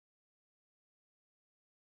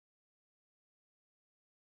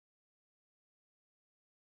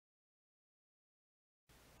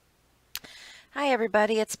Hi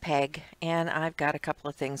everybody, it's Peg, and I've got a couple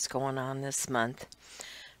of things going on this month.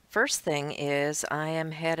 First thing is I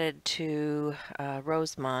am headed to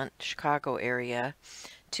Rosemont, Chicago area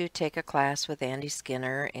to take a class with Andy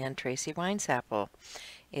Skinner and Tracy Weinsapple.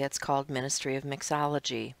 It's called Ministry of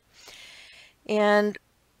Mixology. And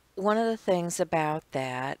one of the things about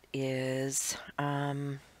that is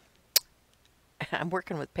I'm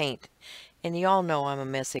working with paint, and you all know I'm a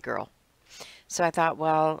messy girl. So I thought,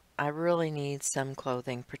 well, I really need some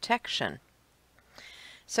clothing protection.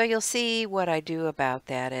 So you'll see what I do about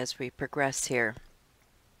that as we progress here.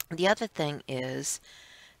 The other thing is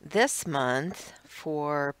this month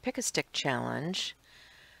for Pick a Stick Challenge,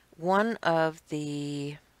 one of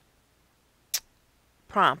the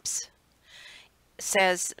prompts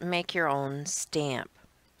says make your own stamp.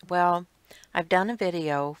 Well, I've done a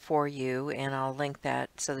video for you and I'll link that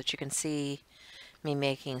so that you can see me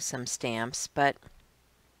making some stamps, but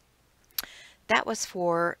that was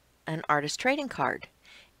for an artist trading card.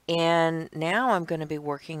 And now I'm going to be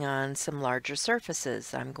working on some larger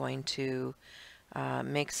surfaces. I'm going to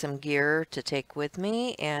make some gear to take with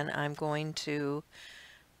me, and I'm going to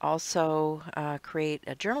also create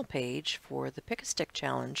a journal page for the Pick a Stick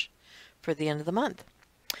Challenge for the end of the month.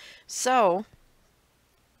 So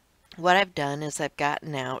what I've done is I've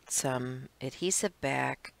gotten out some adhesive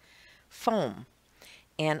back foam,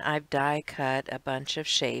 and I've die cut a bunch of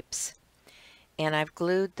shapes, and I've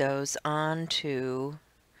glued those onto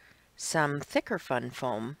some thicker fun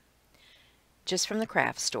foam just from the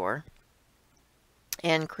craft store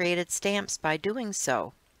and created stamps by doing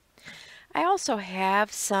so. I also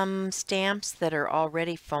have some stamps that are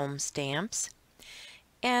already foam stamps,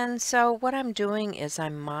 and so what I'm doing is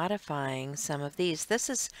I'm modifying some of these. This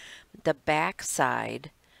is the back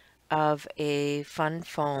side of a fun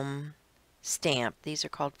foam stamp. These are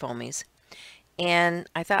called foamies, and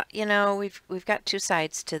I thought, you know, we've got two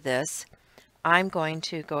sides to this. I'm going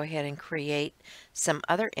to go ahead and create some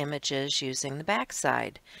other images using the back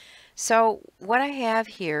side. So what I have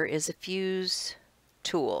here is a fuse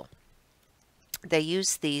tool. They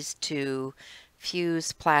use these to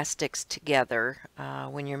fuse plastics together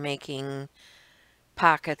when you're making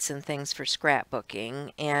pockets and things for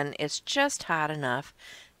scrapbooking, and it's just hot enough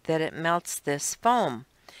that it melts this foam.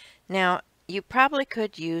 Now, you probably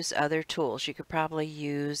could use other tools. You could probably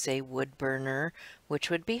use a wood burner, which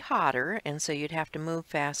would be hotter, and so you'd have to move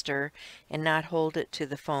faster and not hold it to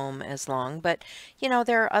the foam as long. But, you know,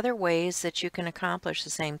 there are other ways that you can accomplish the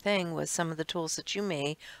same thing with some of the tools that you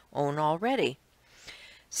may own already.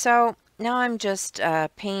 So now I'm just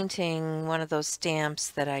painting one of those stamps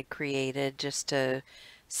that I created just to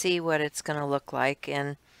see what it's going to look like.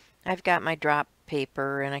 And I've got my drop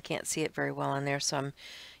paper, and I can't see it very well in there, so I'm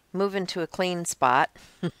moving to a clean spot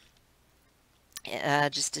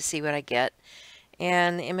just to see what I get.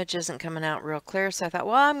 And the image isn't coming out real clear, so I thought,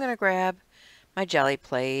 well, I'm going to grab my jelly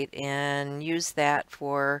plate and use that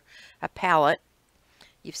for a palette.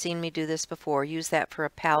 You've seen me do this before. Use that for a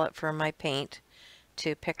palette for my paint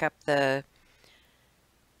to pick up the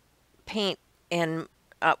paint and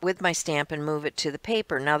with my stamp and move it to the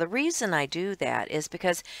paper. Now the reason I do that is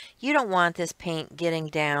because you don't want this paint getting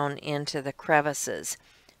down into the crevices.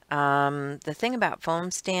 The thing about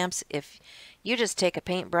foam stamps, if you just take a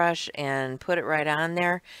paintbrush and put it right on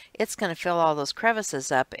there, it's going to fill all those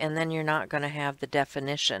crevices up, and then you're not going to have the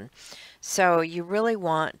definition. So you really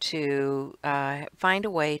want to find a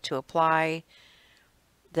way to apply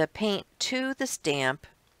the paint to the stamp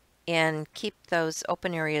and keep those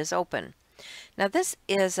open areas open. Now this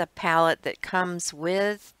is a palette that comes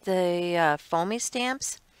with the foamy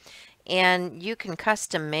stamps, and you can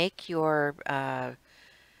custom make your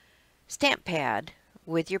stamp pad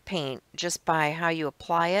with your paint just by how you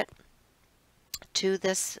apply it to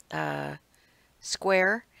this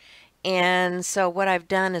square. And so what I've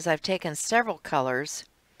done is I've taken several colors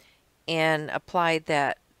and applied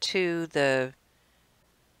that to the,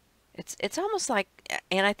 it's almost like,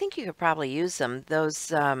 and I think you could probably use them,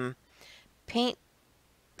 those paint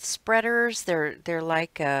spreaders. They're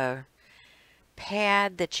like a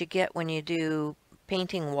pad that you get when you do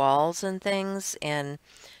painting walls and things, and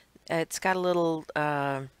it's got a little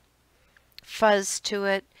fuzz to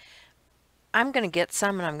it. I'm going to get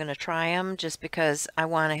some and I'm going to try them just because I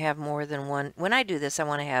want to have more than one. When I do this, I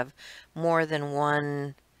want to have more than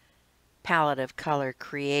one palette of color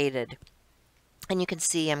created. And you can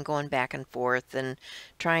see I'm going back and forth and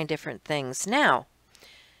trying different things. Now,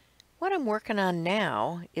 what I'm working on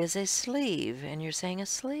now is a sleeve. And you're saying, a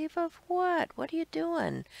sleeve of what? What are you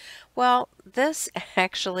doing? Well, this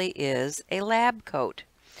actually is a lab coat.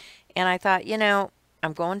 And I thought, you know,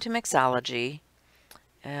 I'm going to mixology.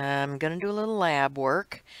 I'm going to do a little lab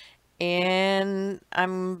work, and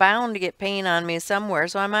I'm bound to get paint on me somewhere,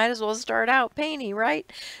 so I might as well start out painty,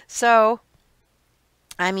 right? So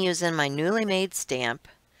I'm using my newly made stamp,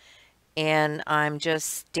 and I'm just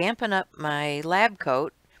stamping up my lab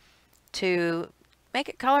coat to make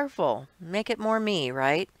it colorful, make it more me,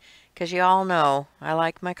 right? Because you all know I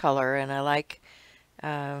like my color, and I like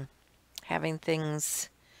uh, having things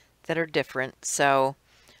that are different. So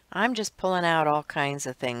I'm just pulling out all kinds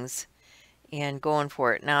of things and going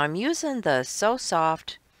for it. Now I'm using the So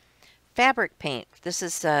Soft fabric paint. This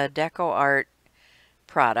is a Deco Art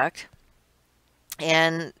product.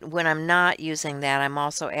 And when I'm not using that, I'm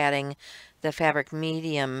also adding the fabric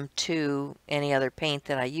medium to any other paint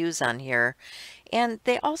that I use on here. And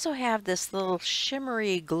they also have this little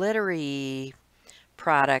shimmery, glittery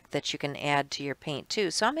product that you can add to your paint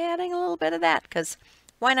too. So I'm adding a little bit of that because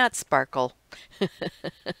why not sparkle?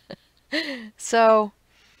 So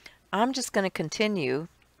I'm just going to continue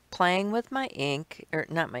playing with my ink, or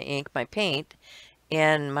not my ink, my paint,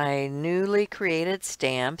 and my newly created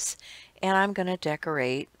stamps, and I'm going to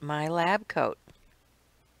decorate my lab coat.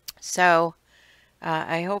 So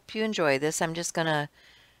I hope you enjoy this. I'm just going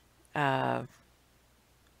to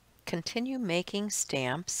continue making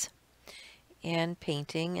stamps and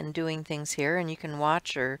painting and doing things here, and you can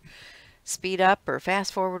watch or speed up or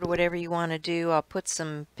fast forward or whatever you want to do. I'll put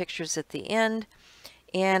some pictures at the end,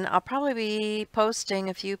 and I'll probably be posting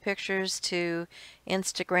a few pictures to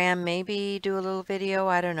Instagram, maybe do a little video,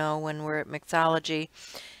 I don't know, when we're at Mixology.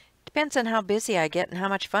 Depends on how busy I get and how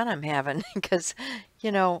much fun I'm having, because,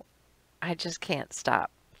 you know, I just can't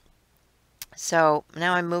stop. So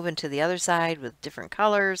now I'm moving to the other side with different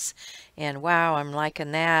colors, and wow, I'm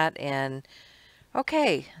liking that. And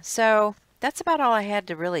okay, so that's about all I had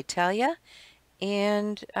to really tell you,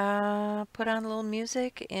 and put on a little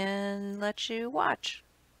music and let you watch.